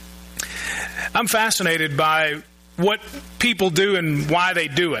I'm fascinated by what people do and why they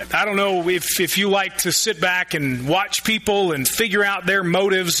do it. I don't know if you like to sit back and watch people and figure out their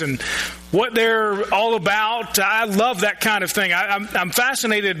motives and what they're all about. I love that kind of thing. I'm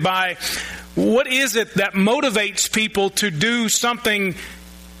fascinated by what is it that motivates people to do something.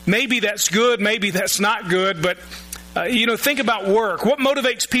 Maybe that's good, maybe that's not good, but think about work. What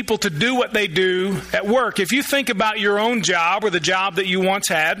motivates people to do what they do at work? If you think about your own job or the job that you once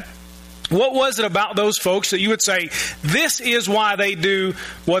had, what was it about those folks that you would say, this is why they do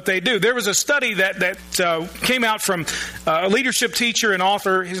what they do? There was a study that came out from a leadership teacher and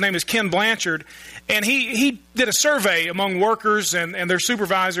author. His name is Ken Blanchard. And he did a survey among workers and their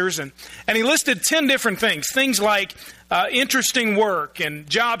supervisors. And he listed 10 different things. Things like interesting work and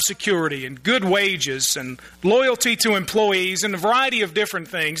job security and good wages and loyalty to employees and a variety of different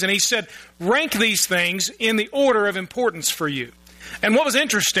things. And he said, rank these things in the order of importance for you. And what was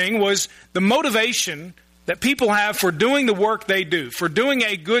interesting was the motivation that people have for doing the work they do, for doing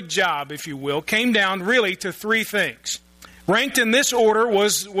a good job, if you will, came down really to three things. Ranked in this order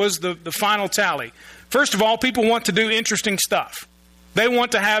was the final tally. First of all, people want to do interesting stuff. They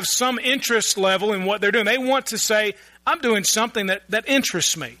want to have some interest level in what they're doing. They want to say, I'm doing something that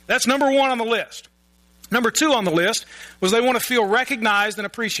interests me. That's number one on the list. Number two on the list was they want to feel recognized and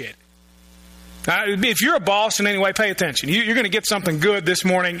appreciated. If you're a boss in any way, pay attention. You're going to get something good this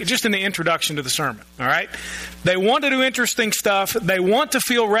morning just in the introduction to the sermon. All right? They want to do interesting stuff. They want to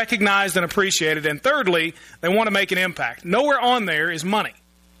feel recognized and appreciated. And thirdly, they want to make an impact. Nowhere on there is money.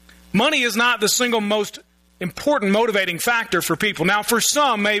 Money is not the single most important motivating factor for people. Now, for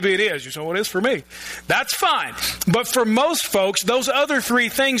some, maybe it is. You say, well, it is for me. That's fine. But for most folks, those other three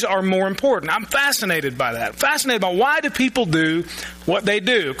things are more important. I'm fascinated by that. I'm fascinated by why do people do what they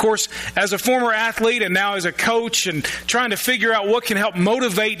do. Of course, as a former athlete and now as a coach and trying to figure out what can help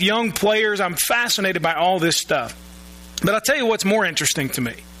motivate young players, I'm fascinated by all this stuff. But I'll tell you what's more interesting to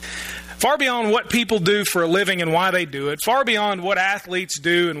me. Far beyond what people do for a living and why they do it, far beyond what athletes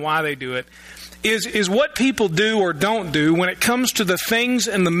do and why they do it, is what people do or don't do when it comes to the things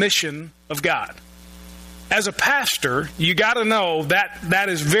and the mission of God. As a pastor, you got to know that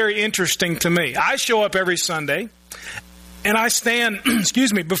is very interesting to me. I show up every Sunday and I stand,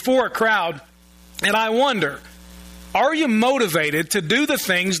 before a crowd and I wonder, are you motivated to do the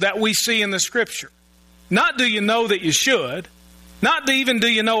things that we see in the Scripture? Not do you know that you should, not even do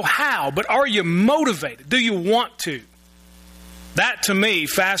you know how, but are you motivated? Do you want to? That, to me,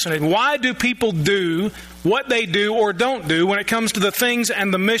 fascinating. Why do people do what they do or don't do when it comes to the things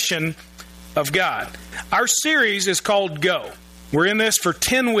and the mission of God? Our series is called Go. We're in this for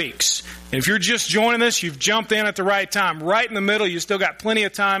 10 weeks. And if you're just joining us, you've jumped in at the right time. Right in the middle, you still got plenty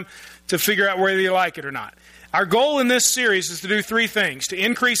of time to figure out whether you like it or not. Our goal in this series is to do three things: to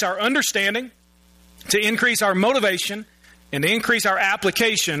increase our understanding, to increase our motivation, and to increase our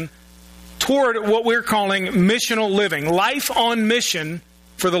application toward what we're calling missional living, life on mission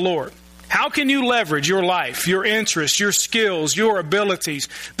for the Lord. How can you leverage your life, your interests, your skills, your abilities,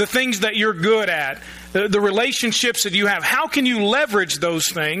 the things that you're good at, the relationships that you have? How can you leverage those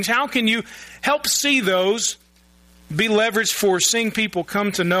things? How can you help see those be leveraged for seeing people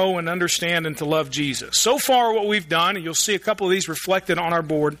come to know and understand and to love Jesus? So far what we've done, and you'll see a couple of these reflected on our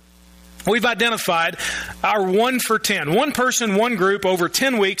board, we've identified our 1 for 10. One person, one group over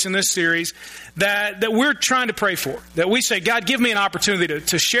 10 weeks in this series that we're trying to pray for. That we say, God, give me an opportunity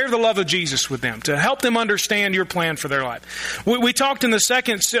to share the love of Jesus with them, to help them understand your plan for their life. We talked in the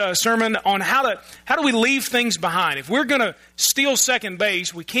second sermon on how do we leave things behind. If we're going to steal second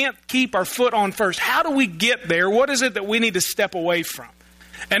base, we can't keep our foot on first. How do we get there? What is it that we need to step away from?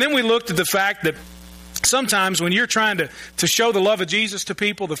 And then we looked at the fact that sometimes when you're trying to show the love of Jesus to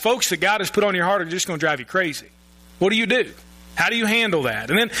people, the folks that God has put on your heart are just going to drive you crazy. What do you do? How do you handle that?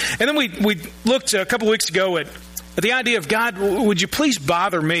 And then we looked a couple of weeks ago at the idea of, God, would you please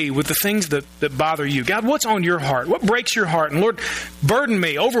bother me with the things that bother you? God, what's on your heart? What breaks your heart? And Lord, burden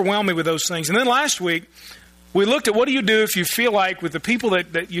me, overwhelm me with those things. And then last week, we looked at what do you do if you feel like with the people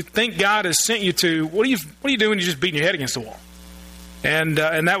that you think God has sent you to, what do you do when you're just beating your head against the wall? And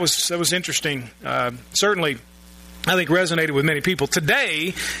that was interesting. Certainly, I think resonated with many people.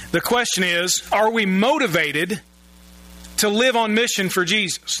 Today, the question is, are we motivated to live on mission for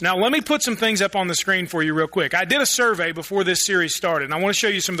Jesus? Now, let me put some things up on the screen for you real quick. I did a survey before this series started, and I want to show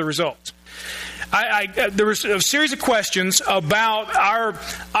you some of the results. There was a series of questions about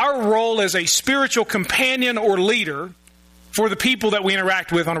our role as a spiritual companion or leader for the people that we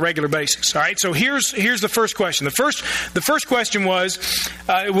interact with on a regular basis. All right, so here's the first question. The first question was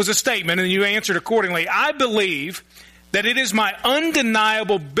it was a statement, and you answered accordingly. I believe that it is my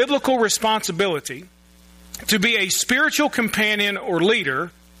undeniable biblical responsibility to be a spiritual companion or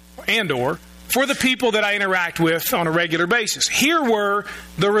leader or for the people that I interact with on a regular basis. Here were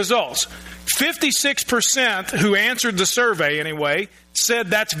the results. 56% who answered the survey anyway said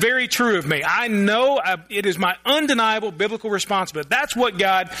that's very true of me. I know it is my undeniable biblical responsibility. That's what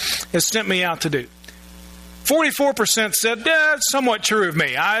God has sent me out to do. 44% said, somewhat true of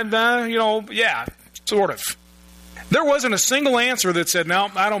me. Yeah, sort of. There wasn't a single answer that said, no,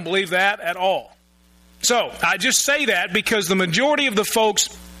 I don't believe that at all. So I just say that because the majority of the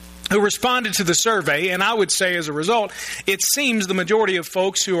folks who responded to the survey, and I would say as a result, it seems the majority of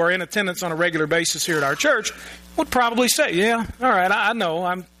folks who are in attendance on a regular basis here at our church would probably say, yeah, all right, I know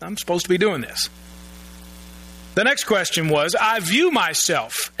I'm supposed to be doing this. The next question was, I view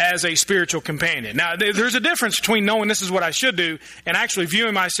myself as a spiritual companion. Now, there's a difference between knowing this is what I should do and actually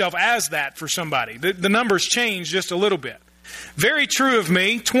viewing myself as that for somebody. The numbers change just a little bit. Very true of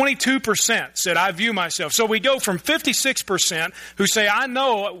me, 22% said I view myself. So we go from 56% who say I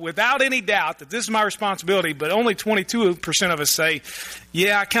know without any doubt that this is my responsibility, but only 22% of us say,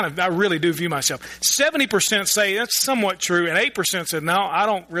 yeah, I really do view myself. 70% say that's somewhat true, and 8% said, no, I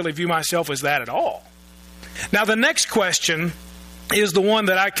don't really view myself as that at all. Now the next question is the one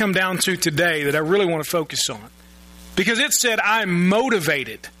that I come down to today that I really want to focus on. Because it said I'm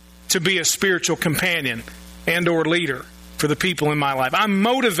motivated to be a spiritual companion and or leader for the people in my life. I'm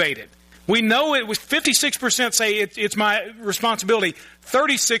motivated. We know it was 56% say it's my responsibility.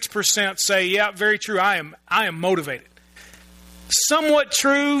 36% say, yeah, very true. I am motivated. Somewhat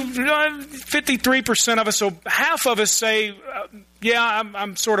true. 53% of us, so half of us say, yeah,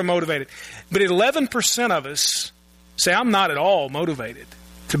 I'm sort of motivated. But 11% of us say I'm not at all motivated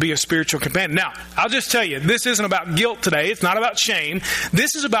to be a spiritual companion. Now, I'll just tell you, this isn't about guilt today. It's not about shame.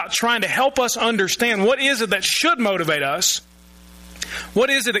 This is about trying to help us understand what is it that should motivate us. What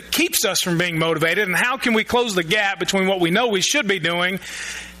is it that keeps us from being motivated? And how can we close the gap between what we know we should be doing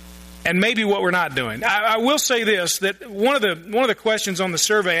and maybe what we're not doing? I will say this, that one of the questions on the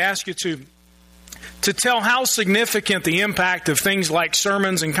survey asks you to tell how significant the impact of things like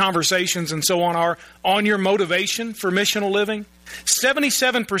sermons and conversations and so on are on your motivation for missional living.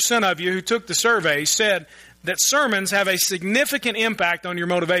 77% of you who took the survey said that sermons have a significant impact on your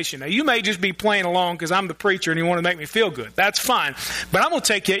motivation. Now, you may just be playing along because I'm the preacher and you want to make me feel good. That's fine. But I'm going to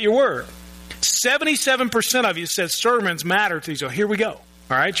take you at your word. 77% of you said sermons matter to you. So here we go.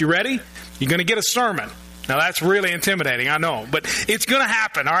 All right, you ready? You're going to get a sermon. Now, that's really intimidating, I know. But it's going to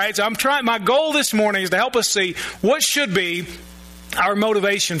happen, all right? So my goal this morning is to help us see what should be our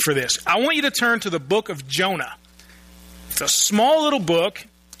motivation for this. I want you to turn to the book of Jonah. It's a small little book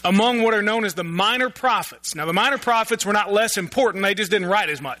among what are known as the minor prophets. Now, the minor prophets were not less important. They just didn't write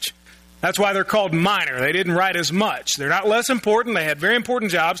as much. That's why they're called minor. They didn't write as much. They're not less important. They had very important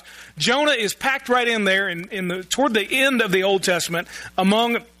jobs. Jonah is packed right in there toward the end of the Old Testament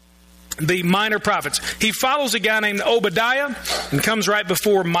among the minor prophets. He follows a guy named Obadiah and comes right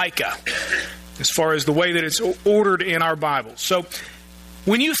before Micah as far as the way that it's ordered in our Bible. So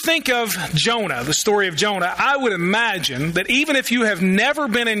when you think of Jonah, the story of Jonah, I would imagine that even if you have never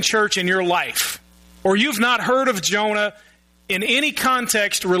been in church in your life, or you've not heard of Jonah in any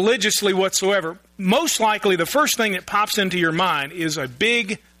context religiously whatsoever, most likely the first thing that pops into your mind is a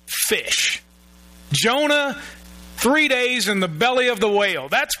big fish. Jonah, 3 days in the belly of the whale.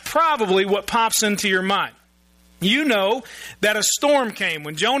 That's probably what pops into your mind. You know that a storm came.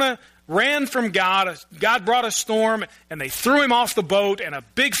 When Jonah ran from God, God brought a storm and they threw him off the boat and a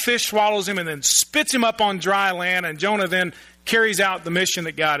big fish swallows him and then spits him up on dry land, and Jonah then carries out the mission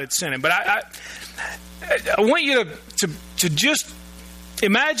that God had sent him. But I want you to just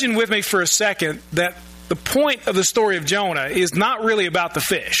imagine with me for a second that the point of the story of Jonah is not really about the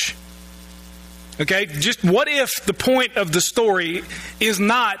fish. Okay, just what if the point of the story is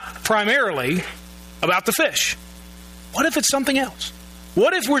not primarily about the fish? What if it's something else?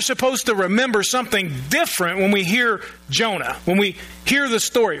 What if we're supposed to remember something different when we hear Jonah, when we hear the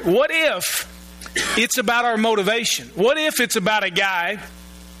story? What if it's about our motivation? What if it's about a guy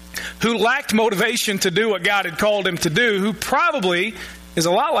who lacked motivation to do what God had called him to do, who probably is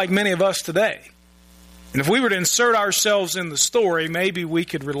a lot like many of us today? And if we were to insert ourselves in the story, maybe we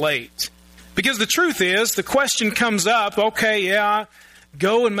could relate. Because the truth is, the question comes up, okay, yeah,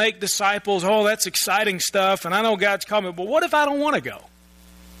 go and make disciples. Oh, that's exciting stuff, and I know God's called me, but what if I don't want to go?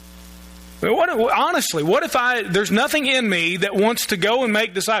 Honestly, what if there's nothing in me that wants to go and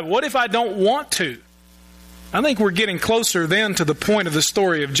make disciples? What if I don't want to? I think we're getting closer then to the point of the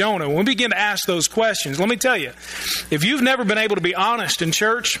story of Jonah. When we begin to ask those questions, let me tell you, if you've never been able to be honest in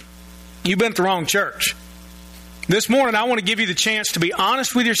church, you've been at the wrong church. This morning, I want to give you the chance to be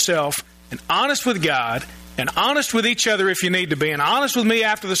honest with yourself and honest with God and honest with each other if you need to be, and honest with me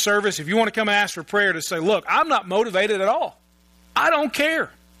after the service if you want to come and ask for prayer, to say, look, I'm not motivated at all. I don't care.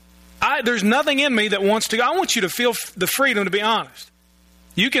 There's nothing in me that wants to go. I want you to feel the freedom to be honest.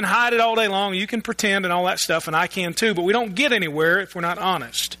 You can hide it all day long. You can pretend and all that stuff, and I can too, but we don't get anywhere if we're not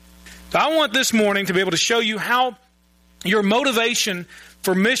honest. So I want this morning to be able to show you how your motivation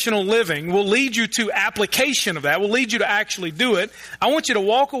for missional living will lead you to application of that, will lead you to actually do it. I want you to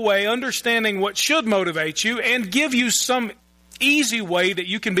walk away understanding what should motivate you and give you some easy way that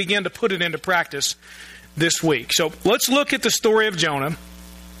you can begin to put it into practice this week. So let's look at the story of Jonah.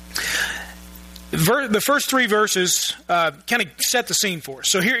 The first 3 verses kind of set the scene for us.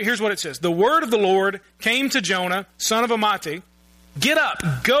 So here's what it says. The word of the Lord came to Jonah, son of Amittai. Get up,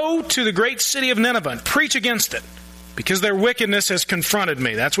 go to the great city of Nineveh and preach against it, because their wickedness has confronted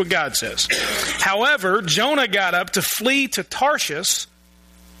me. That's what God says. However, Jonah got up to flee to Tarshish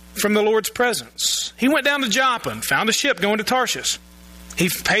from the Lord's presence. He went down to Joppa and found a ship going to Tarshish. He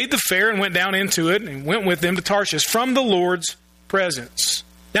paid the fare and went down into it and went with them to Tarshish from the Lord's presence.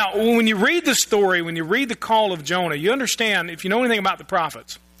 Now, when you read the story, when you read the call of Jonah, you understand, if you know anything about the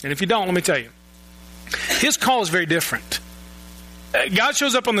prophets, and if you don't, let me tell you, his call is very different. God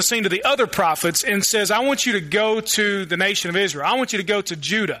shows up on the scene to the other prophets and says, I want you to go to the nation of Israel. I want you to go to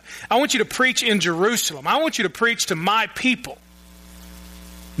Judah. I want you to preach in Jerusalem. I want you to preach to my people.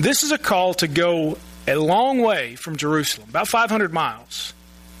 This is a call to go a long way from Jerusalem, about 500 miles.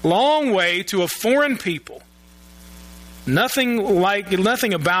 Long way to a foreign people. Nothing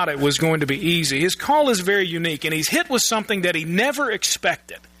about it was going to be easy. His call is very unique, and he's hit with something that he never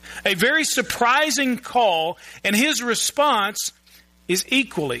expected. A very surprising call, and his response is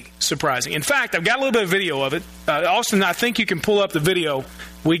equally surprising. In fact, I've got a little bit of video of it. Austin, I think you can pull up the video.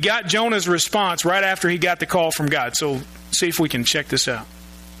 We got Jonah's response right after he got the call from God. So see if we can check this out.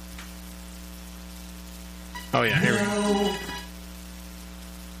 Oh yeah, here we go.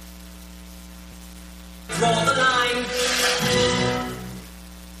 Draw the line.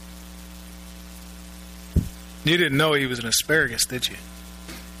 You didn't know he was an asparagus, did you?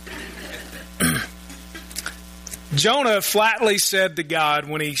 Jonah flatly said to God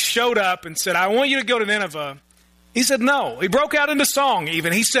when he showed up and said, I want you to go to Nineveh. He said no. He broke out into song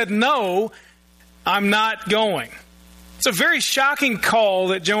even. He said, no, I'm not going. It's a very shocking call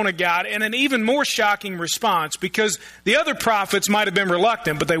that Jonah got, and an even more shocking response, because the other prophets might have been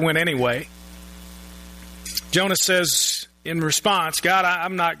reluctant, but they went anyway. Jonah says in response, God,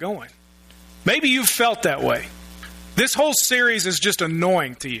 I'm not going. Maybe you've felt that way. This whole series is just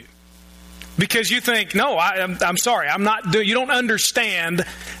annoying to you. Because you think, no, I'm sorry, I'm not. You don't understand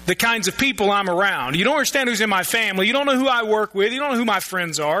the kinds of people I'm around. You don't understand who's in my family. You don't know who I work with. You don't know who my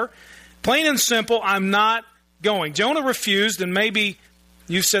friends are. Plain and simple, I'm not going. Jonah refused, and maybe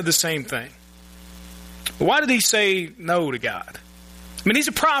you've said the same thing. But why did he say no to God? I mean, he's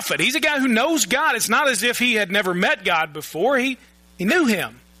a prophet. He's a guy who knows God. It's not as if he had never met God before. He knew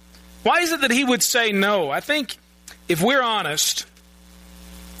him. Why is it that he would say no? I think if we're honest,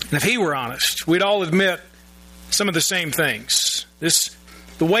 and if he were honest, we'd all admit some of the same things.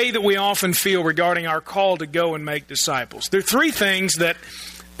 The way that we often feel regarding our call to go and make disciples. There are 3 things that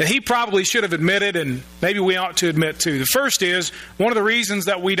he probably should have admitted, and maybe we ought to admit too. The first is, one of the reasons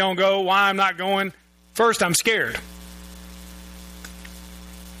that we don't go, why I'm not going, first, I'm scared.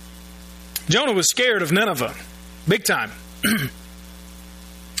 Jonah was scared of Nineveh, big time.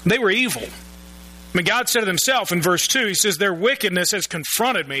 They were evil. I mean, God said it himself in verse 2. He says, their wickedness has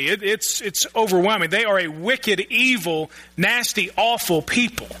confronted me. It's overwhelming. They are a wicked, evil, nasty, awful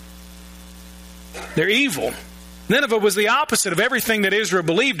people. They're evil. Nineveh was the opposite of everything that Israel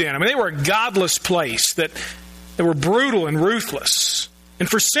believed in. I mean, they were a godless place that were brutal and ruthless. And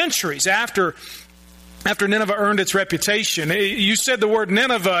for centuries after Nineveh earned its reputation, you said the word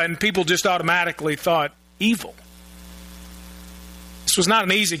Nineveh and people just automatically thought evil. This was not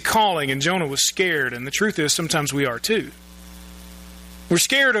an easy calling, and Jonah was scared, and the truth is sometimes we are too. We're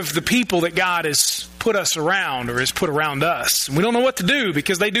scared of the people that God has put us around or has put around us. And we don't know what to do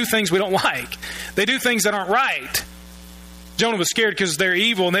because they do things we don't like. They do things that aren't right. Jonah was scared because they're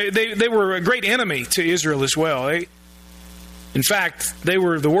evil, and they were a great enemy to Israel as well. In fact, they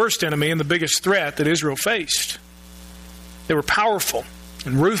were the worst enemy and the biggest threat that Israel faced. They were powerful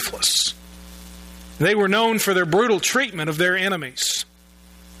and ruthless. They were known for their brutal treatment of their enemies.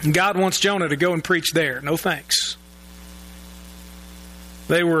 And God wants Jonah to go and preach there. No thanks.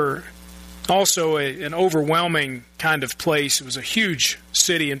 They were also an overwhelming kind of place. It was a huge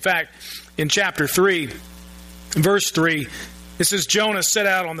city. In fact, in chapter 3, verse 3, it says, Jonah set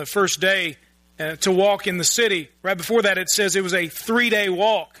out on the first day to walk in the city. Right before that, it says it was a 3-day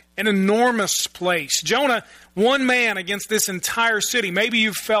walk, an enormous place. Jonah, one man against this entire city. Maybe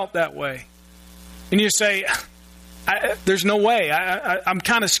you've felt that way. And you say, there's no way. I'm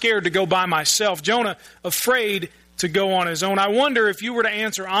kind of scared to go by myself. Jonah, afraid to go on his own. I wonder if you were to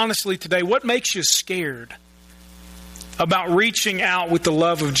answer honestly today, what makes you scared about reaching out with the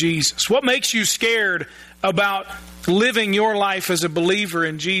love of Jesus? What makes you scared about living your life as a believer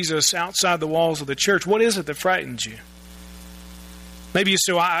in Jesus outside the walls of the church? What is it that frightens you? Maybe you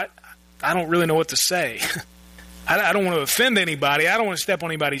say, I don't really know what to say. I don't want to offend anybody. I don't want to step on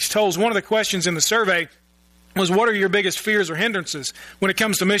anybody's toes. One of the questions in the survey was, what are your biggest fears or hindrances when it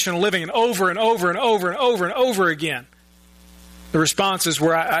comes to missional living? And over and over and over and over and over again, the responses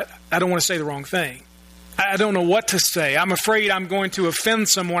were, I don't want to say the wrong thing. I don't know what to say. I'm afraid I'm going to offend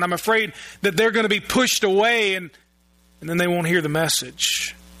someone. I'm afraid that they're going to be pushed away and then they won't hear the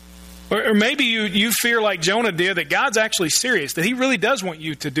message. Or maybe you fear like Jonah did, that God's actually serious, that He really does want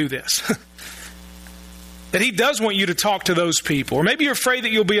you to do this. That He does want you to talk to those people. Or maybe you're afraid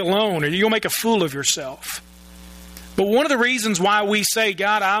that you'll be alone or you'll make a fool of yourself. But one of the reasons why we say,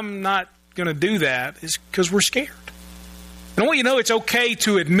 God, I'm not going to do that, is because we're scared. And I want you to know it's okay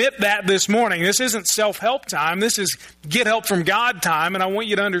to admit that this morning. This isn't self-help time. This is get help from God time. And I want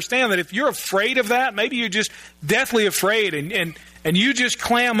you to understand that if you're afraid of that, maybe you're just deathly afraid and you just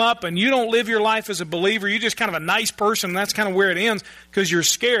clam up and you don't live your life as a believer. You're just kind of a nice person. And that's kind of where it ends because you're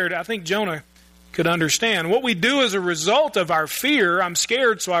scared. I think Jonah could understand. What we do as a result of our fear, I'm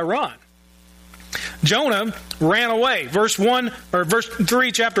scared, so I run. Jonah ran away. Verse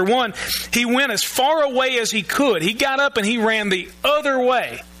 3, chapter 1, he went as far away as he could. He got up and he ran the other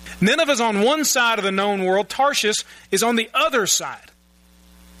way. Nineveh is on one side of the known world. Tarshish is on the other side.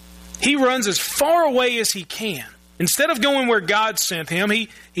 He runs as far away as he can. Instead of going where God sent him, he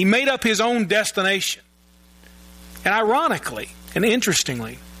made up his own destination. And ironically and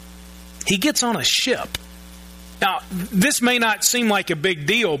interestingly, he gets on a ship. Now, this may not seem like a big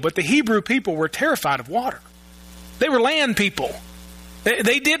deal, but the Hebrew people were terrified of water. They were land people.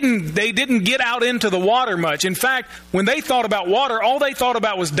 They didn't get out into the water much. In fact, when they thought about water, all they thought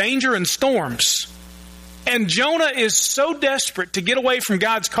about was danger and storms. And Jonah is so desperate to get away from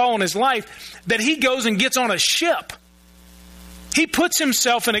God's call in his life that he goes and gets on a ship. He puts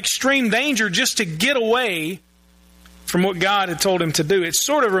himself in extreme danger just to get away from what God had told him to do. It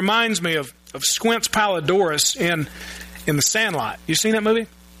sort of reminds me of Squints Palladorus in The Sandlot. You seen that movie?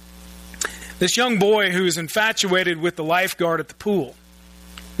 This young boy who is infatuated with the lifeguard at the pool,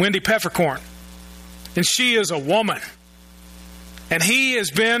 Wendy Peppercorn. And she is a woman. And he has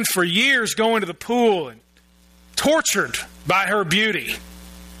been for years going to the pool and tortured by her beauty.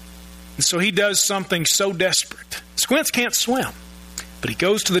 And so he does something so desperate. Squints can't swim, but he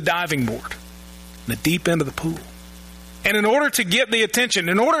goes to the diving board in the deep end of the pool. And in order to get the attention,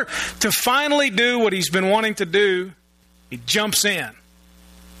 in order to finally do what he's been wanting to do, he jumps in.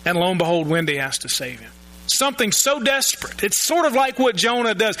 And lo and behold, Wendy has to save him. Something so desperate. It's sort of like what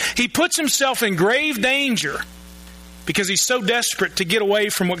Jonah does. He puts himself in grave danger because he's so desperate to get away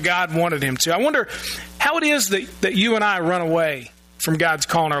from what God wanted him to. I wonder how it is that you and I run away from God's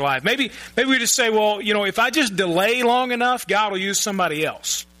call in our life. Maybe we just say, well, if I just delay long enough, God will use somebody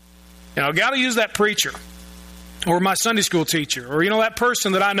else. God will use that preacher. Or my Sunday school teacher, or that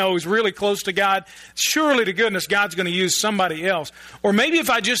person that I know is really close to God. Surely to goodness, God's going to use somebody else. Or maybe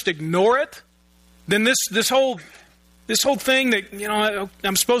if I just ignore it, then this whole thing that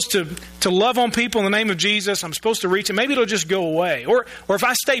I'm supposed to love on people in the name of Jesus, I'm supposed to reach them. Maybe it'll just go away. Or if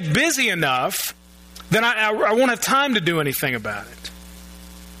I stay busy enough, then I won't have time to do anything about it.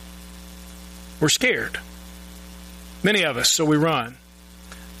 We're scared, many of us, so we run.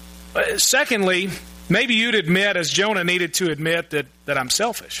 Secondly, maybe you'd admit, as Jonah needed to admit, that I'm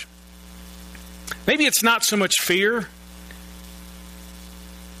selfish. Maybe it's not so much fear.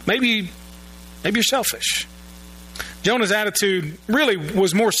 Maybe you're selfish. Jonah's attitude really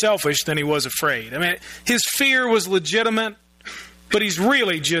was more selfish than he was afraid. I mean, his fear was legitimate, but he's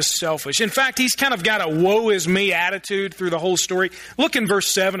really just selfish. In fact, he's kind of got a woe is me attitude through the whole story. Look in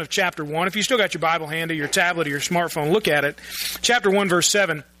verse 7 of chapter 1. If you still got your Bible handy, your tablet, or your smartphone, look at it. Chapter 1, verse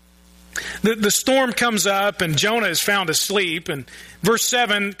 7. The storm comes up and Jonah is found asleep. And verse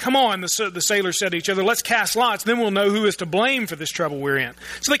 7, come on, the sailors said to each other, let's cast lots, then we'll know who is to blame for this trouble we're in.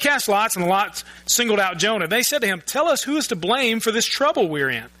 So they cast lots, and the lots singled out Jonah. They said to him, tell us who is to blame for this trouble we're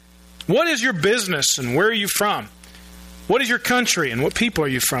in. What is your business and where are you from? What is your country and what people are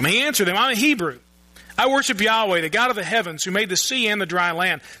you from? He answered them, I'm a Hebrew. I worship Yahweh, the God of the heavens, who made the sea and the dry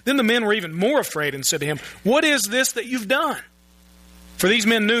land. Then the men were even more afraid and said to him, what is this that you've done? For these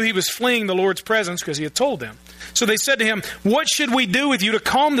men knew he was fleeing the Lord's presence because he had told them. So they said to him, "What should we do with you to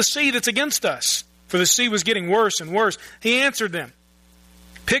calm the sea that's against us?" For the sea was getting worse and worse. He answered them,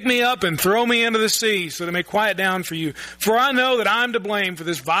 "Pick me up and throw me into the sea so that it may quiet down for you. For I know that I am to blame for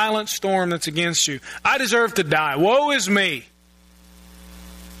this violent storm that's against you. I deserve to die. Woe is me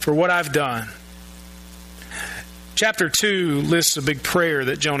for what I've done." Chapter 2 lists a big prayer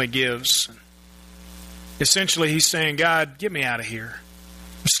that Jonah gives. Essentially, he's saying, "God, get me out of here.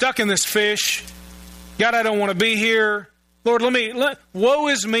 I'm stuck in this fish. God, I don't want to be here. Lord, woe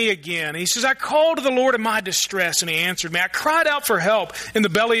is me again." He says, "I called to the Lord in my distress, and he answered me. I cried out for help in the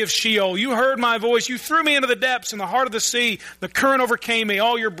belly of Sheol. You heard my voice. You threw me into the depths, in the heart of the sea. The current overcame me.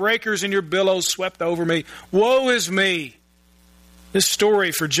 All your breakers and your billows swept over me. Woe is me." This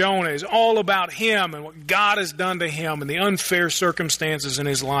story for Jonah is all about him and what God has done to him and the unfair circumstances in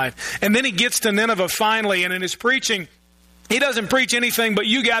his life. And then he gets to Nineveh finally, and in his preaching, he doesn't preach anything but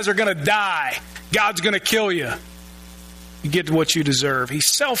you guys are going to die. God's going to kill you. You get what you deserve.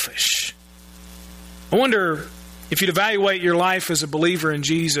 He's selfish. I wonder if you'd evaluate your life as a believer in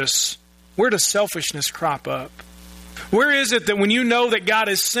Jesus, where does selfishness crop up? Where is it that when you know that God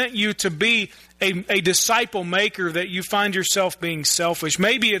has sent you to be a disciple maker that you find yourself being selfish?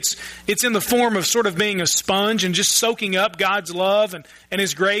 Maybe it's in the form of sort of being a sponge and just soaking up God's love and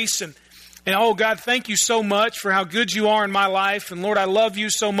His grace and oh, God, thank you so much for how good you are in my life. And Lord, I love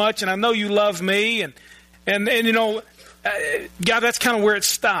you so much and I know you love me. And you know, God, that's kind of where it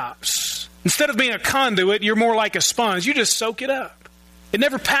stops. Instead of being a conduit, you're more like a sponge. You just soak it up. It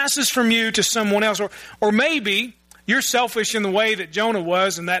never passes from you to someone else. Or maybe you're selfish in the way that Jonah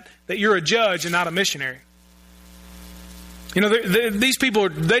was and that you're a judge and not a missionary. You know, these people,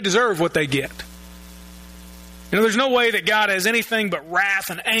 they deserve what they get. You know, there's no way that God has anything but wrath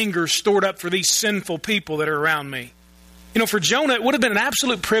and anger stored up for these sinful people that are around me. You know, for Jonah, it would have been an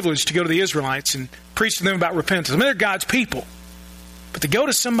absolute privilege to go to the Israelites and preach to them about repentance. I mean, they're God's people. But to go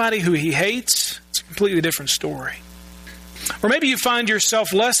to somebody who he hates, it's a completely different story. Or maybe you find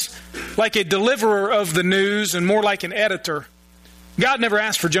yourself less like a deliverer of the news and more like an editor. God never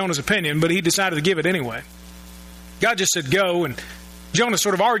asked for Jonah's opinion, but he decided to give it anyway. God just said go, and Jonah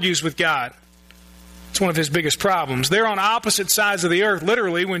sort of argues with God. It's one of his biggest problems. They're on opposite sides of the earth,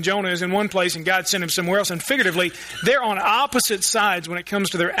 literally, when Jonah is in one place and God sent him somewhere else. And figuratively, they're on opposite sides when it comes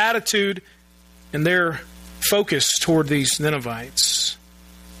to their attitude and their focus toward these Ninevites.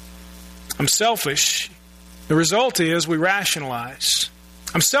 I'm selfish. The result is we rationalize.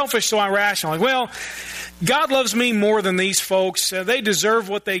 I'm selfish, so I rationalize. Well, God loves me more than these folks. They deserve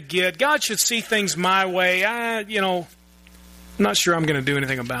what they get. God should see things my way. I'm not sure I'm going to do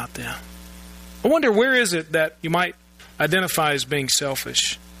anything about them. I wonder, where is it that you might identify as being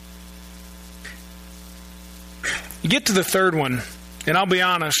selfish? You get to the third one, and I'll be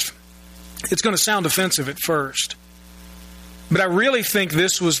honest, it's going to sound offensive at first. But I really think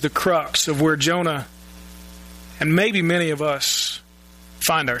this was the crux of where Jonah and maybe many of us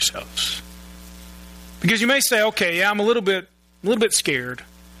find ourselves. Because you may say, okay, yeah, I'm a little bit scared.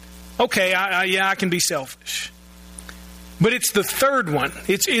 Okay, I can be selfish. But it's the third one.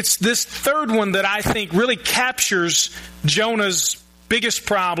 It's this third one that I think really captures Jonah's biggest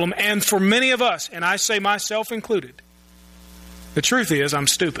problem, and for many of us, and I say myself included, the truth is I'm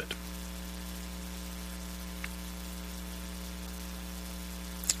stupid.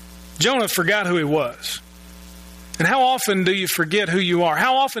 Jonah forgot who he was. And how often do you forget who you are?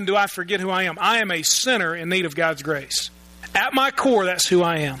 How often do I forget who I am? I am a sinner in need of God's grace. At my core, that's who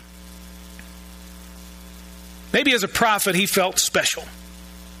I am. Maybe as a prophet, he felt special.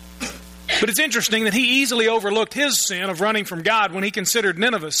 But it's interesting that he easily overlooked his sin of running from God when he considered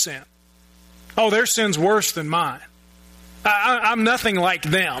Nineveh's sin. Oh, their sin's worse than mine. I'm nothing like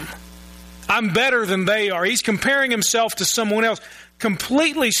them. I'm better than they are. He's comparing himself to someone else.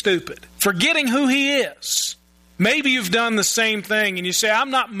 Completely stupid. Forgetting who he is. Maybe you've done the same thing and you say, I'm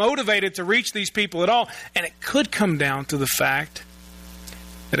not motivated to reach these people at all. And it could come down to the fact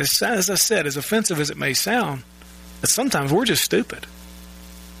that, as I said, as offensive as it may sound, that sometimes we're just stupid.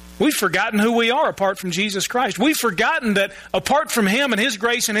 We've forgotten who we are apart from Jesus Christ. We've forgotten that apart from Him and His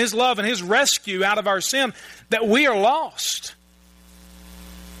grace and His love and His rescue out of our sin, that we are lost,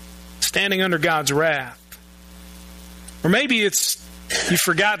 standing under God's wrath. Or maybe it's you've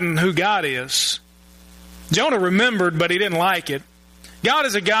forgotten who God is. Jonah remembered, but he didn't like it. God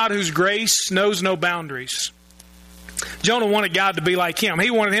is a God whose grace knows no boundaries. Jonah wanted God to be like him.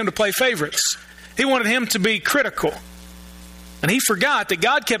 He wanted him to play favorites. He wanted him to be critical. And he forgot that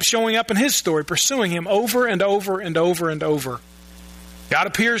God kept showing up in his story, pursuing him over and over and over and over. God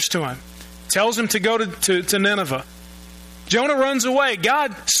appears to him, tells him to go to Nineveh. Jonah runs away.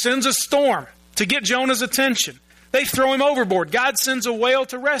 God sends a storm to get Jonah's attention. They throw him overboard. God sends a whale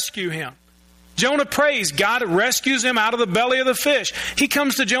to rescue him. Jonah prays. God rescues him out of the belly of the fish. He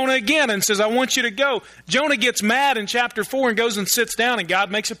comes to Jonah again and says, I want you to go. Jonah gets mad in chapter 4 and goes and sits down, and God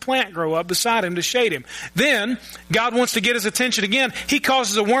makes a plant grow up beside him to shade him. Then God wants to get his attention again. He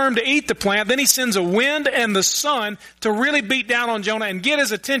causes a worm to eat the plant. Then he sends a wind and the sun to really beat down on Jonah and get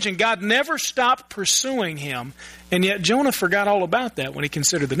his attention. God never stopped pursuing him, and yet Jonah forgot all about that when he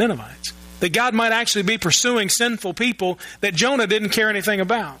considered the Ninevites. That God might actually be pursuing sinful people that Jonah didn't care anything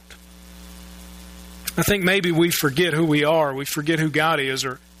about. I think maybe we forget who we are, we forget who God is,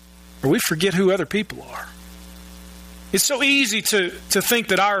 or we forget who other people are. It's so easy to think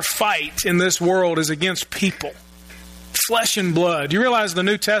that our fight in this world is against people, flesh and blood. You realize the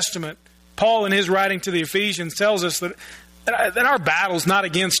New Testament, Paul in his writing to the Ephesians tells us that our battle's not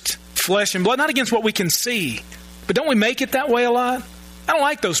against flesh and blood, not against what we can see. But don't we make it that way a lot? I don't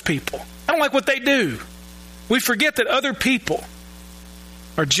like those people. I don't like what they do. We forget that other people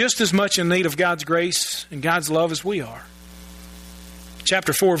are just as much in need of God's grace and God's love as we are.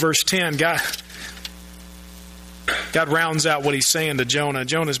 Chapter 4, verse 10, God rounds out what he's saying to Jonah.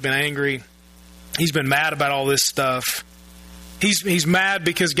 Jonah's been angry. He's been mad about all this stuff. He's mad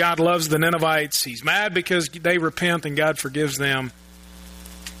because God loves the Ninevites. He's mad because they repent and God forgives them.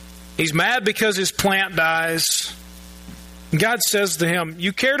 He's mad because his plant dies. And God says to him,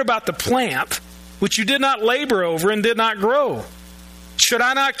 you cared about the plant, which you did not labor over and did not grow. Should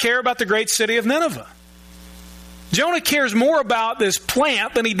I not care about the great city of Nineveh? Jonah cares more about this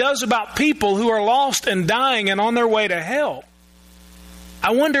plant than he does about people who are lost and dying and on their way to hell.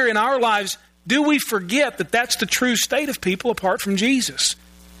 I wonder in our lives, do we forget that that's the true state of people apart from Jesus?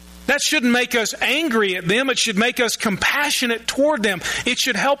 That shouldn't make us angry at them. It should make us compassionate toward them. It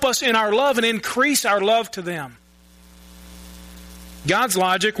should help us in our love and increase our love to them. God's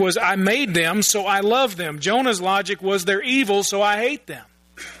logic was, I made them, so I love them. Jonah's logic was, they're evil, so I hate them.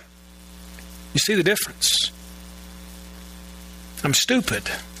 You see the difference? I'm stupid.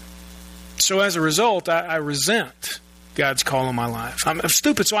 So as a result, I resent God's call on my life. I'm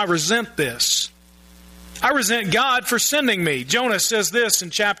stupid, so I resent this. I resent God for sending me. Jonah says this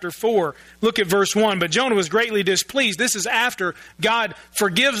in chapter 4. Look at verse 1. But Jonah was greatly displeased. This is after God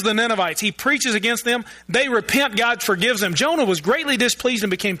forgives the Ninevites. He preaches against them. They repent. God forgives them. Jonah was greatly displeased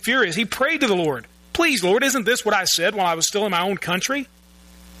and became furious. He prayed to the Lord. Please, Lord, isn't this what I said while I was still in my own country?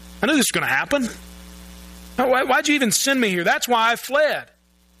 I knew this was going to happen. Why'd you even send me here? That's why I fled.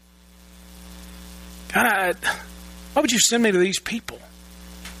 God, why would you send me to these people?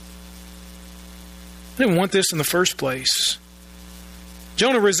 I didn't want this in the first place.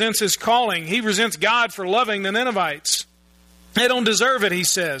 Jonah resents his calling. He resents God for loving the Ninevites. They don't deserve it, he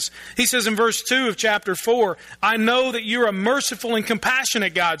says. He says in verse 2 of chapter 4, I know that you're a merciful and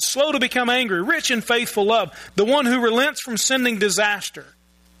compassionate God, slow to become angry, rich in faithful love, the one who relents from sending disaster.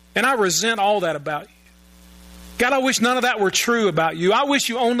 And I resent all that about you. God, I wish none of that were true about you. I wish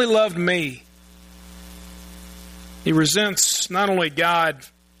you only loved me. He resents not only God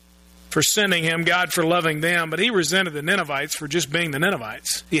for sending him, God for loving them, but he resented the Ninevites for just being the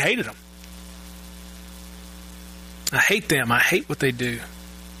Ninevites. He hated them. I hate them. I hate what they do.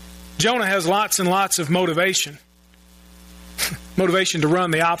 Jonah has lots and lots of motivation. Motivation to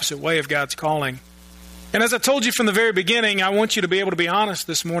run the opposite way of God's calling. And as I told you from the very beginning, I want you to be able to be honest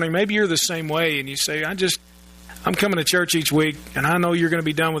this morning. Maybe you're the same way and you say, I'm coming to church each week and I know you're going to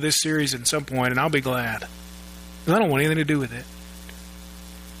be done with this series at some point and I'll be glad. I don't want anything to do with it.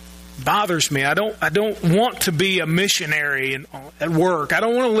 It bothers me. I don't want to be a missionary at work. I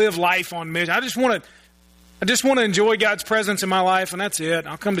don't want to live life on mission. I just want to enjoy God's presence in my life, and that's it.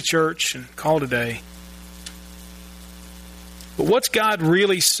 I'll come to church and call it a day. But what's God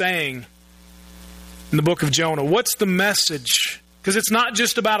really saying in the book of Jonah? What's the message? Because it's not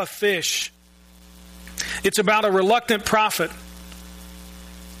just about a fish. It's about a reluctant prophet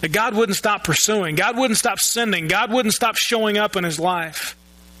that God wouldn't stop pursuing. God wouldn't stop sending. God wouldn't stop showing up in his life.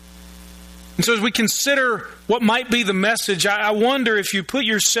 And so as we consider what might be the message, I wonder if you put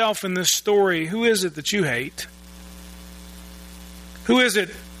yourself in this story, who is it that you hate? Who is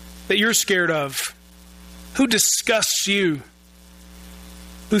it that you're scared of? Who disgusts you?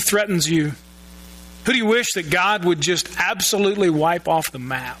 Who threatens you? Who do you wish that God would just absolutely wipe off the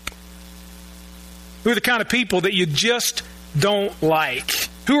map? Who are the kind of people that you just don't like?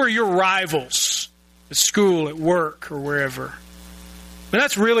 Who are your rivals at school, at work, or wherever? And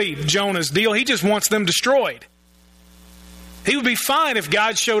that's really Jonah's deal. He just wants them destroyed. He would be fine if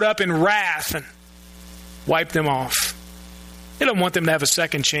God showed up in wrath and wiped them off. He doesn't want them to have a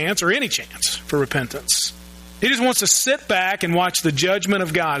second chance or any chance for repentance. He just wants to sit back and watch the judgment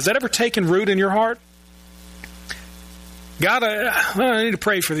of God. Has that ever taken root in your heart? God, I need to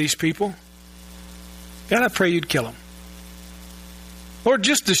pray for these people. God, I pray you'd kill them. Lord,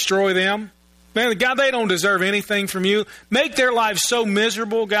 just destroy them. Man, God, they don't deserve anything from you. Make their lives so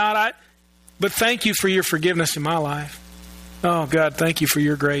miserable, God. But thank you for your forgiveness in my life. Oh, God, thank you for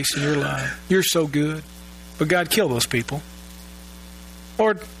your grace and your love. You're so good. But God, kill those people.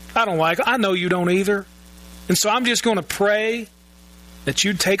 Lord, I don't like it. I know you don't either. And so I'm just going to pray that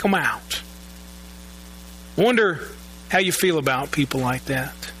you'd take them out. I wonder how you feel about people like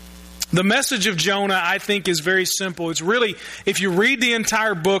that. The message of Jonah, I think, is very simple. It's really, if you read the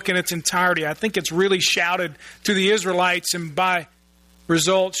entire book in its entirety, I think it's really shouted to the Israelites and by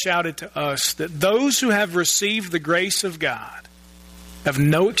result shouted to us that those who have received the grace of God have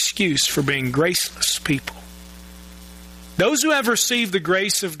no excuse for being graceless people. Those who have received the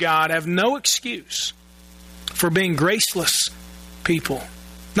grace of God have no excuse for being graceless people.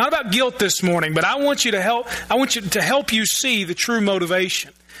 Not about guilt this morning, but I want you to help you see the true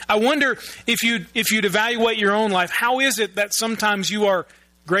motivation. I wonder if you'd evaluate your own life, how is it that sometimes you are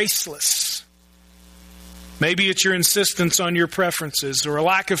graceless? Maybe it's your insistence on your preferences, or a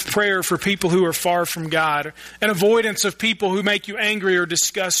lack of prayer for people who are far from God, an avoidance of people who make you angry or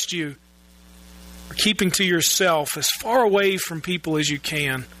disgust you, or keeping to yourself as far away from people as you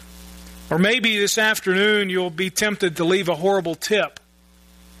can. Or maybe this afternoon you'll be tempted to leave a horrible tip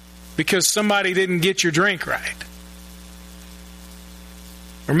because somebody didn't get your drink right.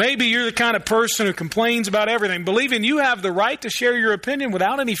 Or maybe you're the kind of person who complains about everything, believing you have the right to share your opinion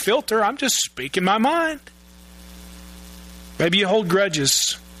without any filter. I'm just speaking my mind. Maybe you hold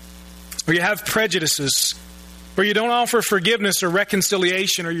grudges, or you have prejudices, or you don't offer forgiveness or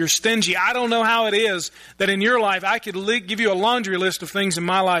reconciliation, or you're stingy. I don't know how it is that in your life I could give you a laundry list of things in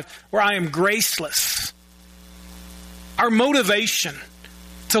my life where I am graceless. Our motivation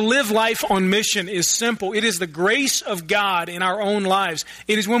to live life on mission is simple. It is the grace of God in our own lives.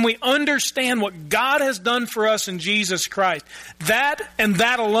 It is when we understand what God has done for us in Jesus Christ. That and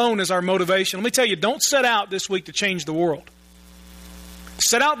that alone is our motivation. Let me tell you, don't set out this week to change the world.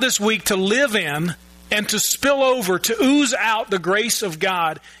 Set out this week to live in and to spill over, to ooze out the grace of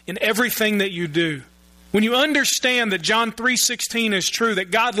God in everything that you do. When you understand that John 3:16 is true, that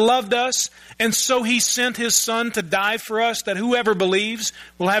God loved us and so He sent His Son to die for us, that whoever believes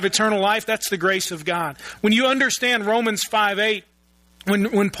will have eternal life, that's the grace of God. When you understand Romans 5:8,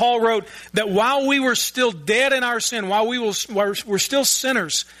 when Paul wrote that while we were still dead in our sin, while we were still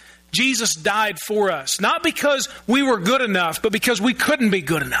sinners, Jesus died for us. Not because we were good enough, but because we couldn't be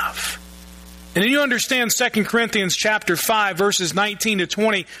good enough. And then you understand 2 Corinthians chapter 5, verses 19 to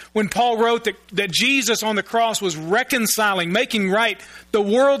 20, when Paul wrote that Jesus on the cross was reconciling, making right the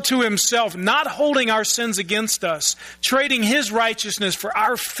world to Himself, not holding our sins against us, trading His righteousness for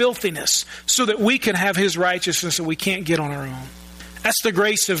our filthiness, so that we could have His righteousness that we can't get on our own. That's the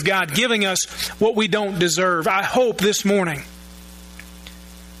grace of God, giving us what we don't deserve. I hope this morning,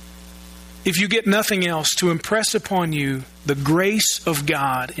 if you get nothing else, to impress upon you the grace of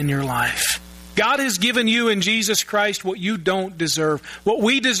God in your life. God has given you in Jesus Christ what you don't deserve. What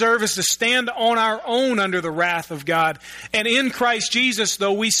we deserve is to stand on our own under the wrath of God. And in Christ Jesus,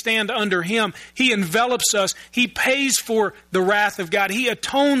 though we stand under Him, He envelops us. He pays for the wrath of God. He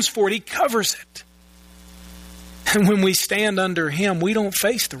atones for it. He covers it. And when we stand under Him, we don't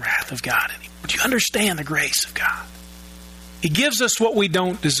face the wrath of God anymore. Do you understand the grace of God? He gives us what we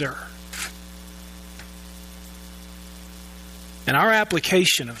don't deserve. And our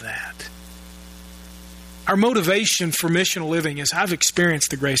application of that, our motivation for missional living is, I've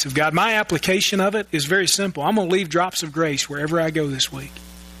experienced the grace of God. My application of it is very simple. I'm going to leave drops of grace wherever I go this week.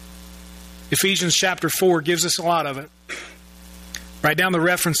 Ephesians chapter 4 gives us a lot of it. Write down the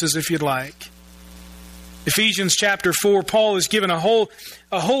references if you'd like. Ephesians chapter 4, Paul is given a whole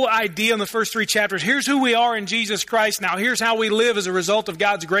idea in the first 3 chapters. Here's who we are in Jesus Christ. Now here's how we live as a result of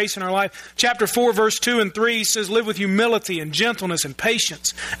God's grace in our life. Chapter 4, verse 2 and 3 he says, live with humility and gentleness and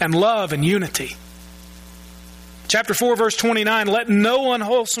patience and love and unity. Chapter 4, verse 29, let no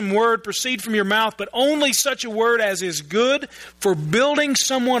unwholesome word proceed from your mouth, but only such a word as is good for building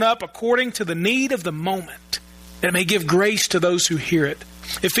someone up according to the need of the moment, that it may give grace to those who hear it.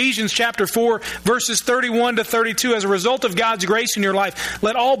 Ephesians chapter 4, verses 31 to 32, as a result of God's grace in your life,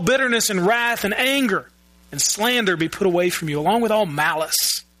 let all bitterness and wrath and anger and slander be put away from you, along with all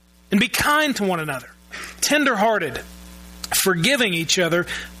malice. And be kind to one another, tender-hearted, forgiving each other,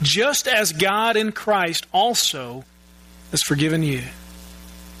 just as God in Christ also has forgiven you.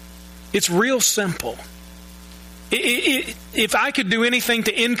 It's real simple. If I could do anything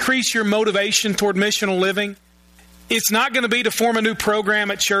to increase your motivation toward missional living, It's not going to be to form a new program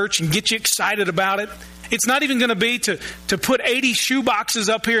at church and get you excited about it. It's not even going to be to put 80 shoe boxes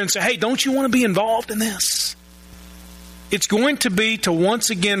up here and say, hey, don't you want to be involved in this? It's going to be to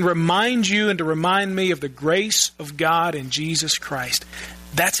once again remind you and to remind me of the grace of God in Jesus Christ.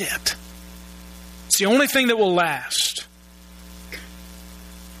 That's it. It's the only thing that will last.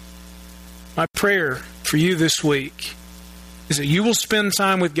 My prayer for you this week is that you will spend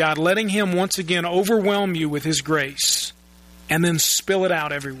time with God, letting Him once again overwhelm you with His grace and then spill it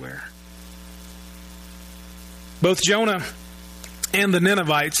out everywhere. Both Jonah and the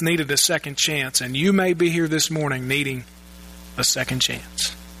Ninevites needed a second chance, and you may be here this morning needing a second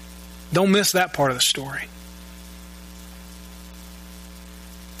chance. Don't miss that part of the story.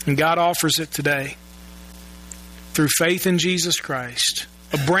 And God offers it today through faith in Jesus Christ.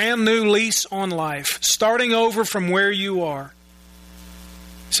 A brand new lease on life, starting over from where you are.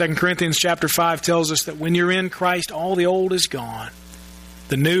 2 Corinthians chapter 5 tells us that when you're in Christ, all the old is gone.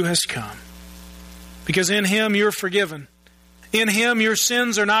 The new has come. Because in Him you're forgiven. In Him your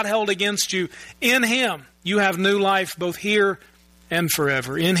sins are not held against you. In Him you have new life both here and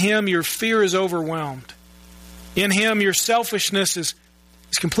forever. In Him your fear is overwhelmed. In Him your selfishness is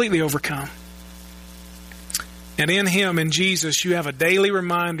completely overcome. And in Him, in Jesus, you have a daily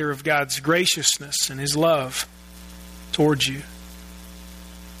reminder of God's graciousness and His love towards you.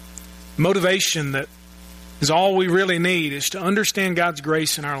 Motivation that is all we really need is to understand God's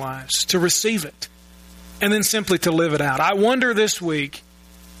grace in our lives, to receive it, and then simply to live it out. I wonder this week,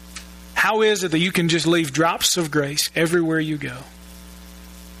 how is it that you can just leave drops of grace everywhere you go?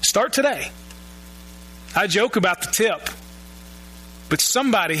 Start today. I joke about the tip, but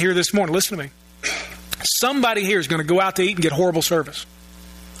somebody here this morning, listen to me, somebody here is going to go out to eat and get horrible service.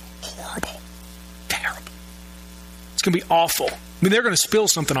 Horrible. Terrible. It's going to be awful. I mean, they're going to spill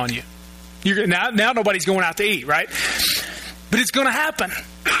something on you. Now nobody's going out to eat, right? But it's going to happen.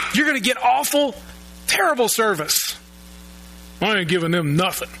 You're going to get awful, terrible service. I ain't giving them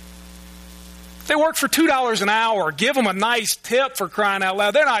nothing. If they work for $2 an hour, give them a nice tip, for crying out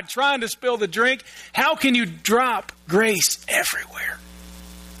loud. They're not trying to spill the drink. How can you drop grace everywhere?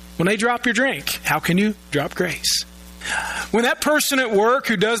 When they drop your drink, how can you drop grace? When that person at work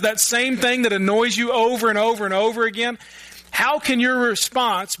who does that same thing that annoys you over and over and over again, how can your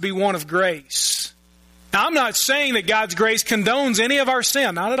response be one of grace? Now, I'm not saying that God's grace condones any of our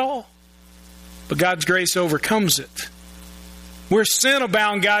sin, not at all. But God's grace overcomes it. Where sin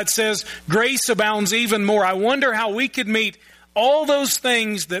abounds, God says, grace abounds even more. I wonder how we could meet all those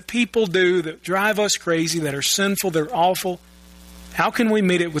things that people do that drive us crazy, that are sinful, that are awful. How can we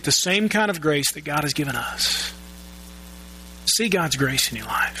meet it with the same kind of grace that God has given us? See God's grace in your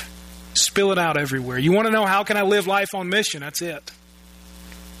life. Spill it out everywhere. You want to know how can I live life on mission? That's it.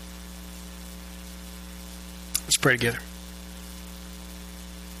 Let's pray together.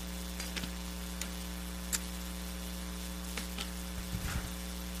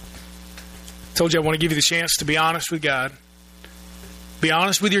 I told you I want to give you the chance to be honest with God. Be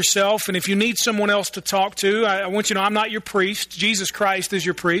honest with yourself, and if you need someone else to talk to, I want you to know I'm not your priest. Jesus Christ is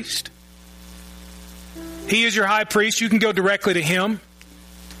your priest. He is your high priest. You can go directly to Him.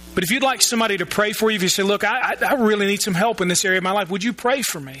 But if you'd like somebody to pray for you, if you say, look, I really need some help in this area of my life, would you pray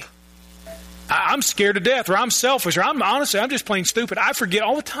for me? I'm scared to death, or I'm selfish, or I'm just plain stupid. I forget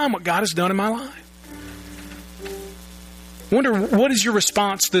all the time what God has done in my life. I wonder, what is your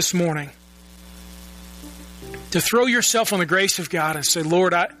response this morning? To throw yourself on the grace of God and say,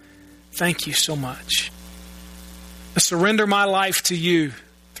 Lord, I thank you so much. I surrender my life to you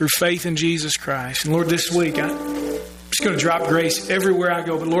through faith in Jesus Christ. And Lord, this week, I'm just going to drop grace everywhere I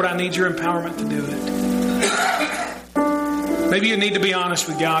go. But Lord, I need your empowerment to do it. Maybe you need to be honest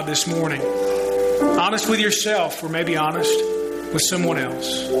with God this morning. Honest with yourself, or maybe honest with someone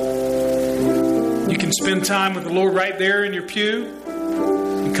else. You can spend time with the Lord right there in your pew.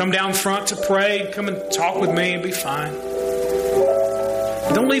 You come down front to pray. Come and talk with me and be fine.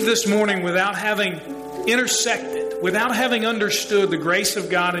 Don't leave this morning without having intersected, without having understood the grace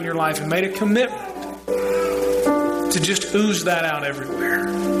of God in your life and made a commitment to just ooze that out everywhere.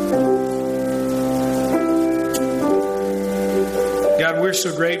 God, we're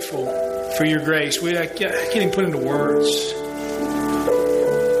so grateful for your grace. I can't even put into words.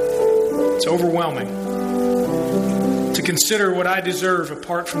 It's overwhelming to consider what I deserve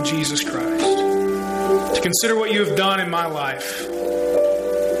apart from Jesus Christ. To consider what you have done in my life.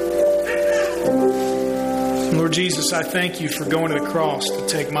 Lord Jesus, I thank you for going to the cross to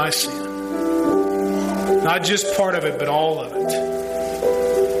take my sin. Not just part of it, but all of it.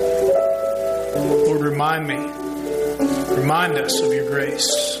 Lord, remind me. Remind us of your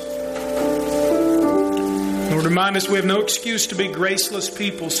grace. Lord, remind us we have no excuse to be graceless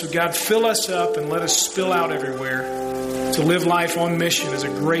people. So God, fill us up and let us spill out everywhere to live life on mission as a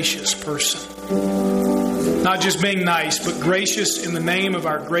gracious person. Not just being nice, but gracious in the name of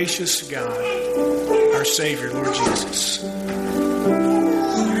our gracious God, our Savior, Lord Jesus.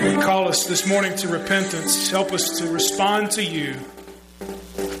 Call us this morning to repentance. Help us to respond to you.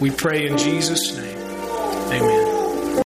 We pray in Jesus' name. Amen.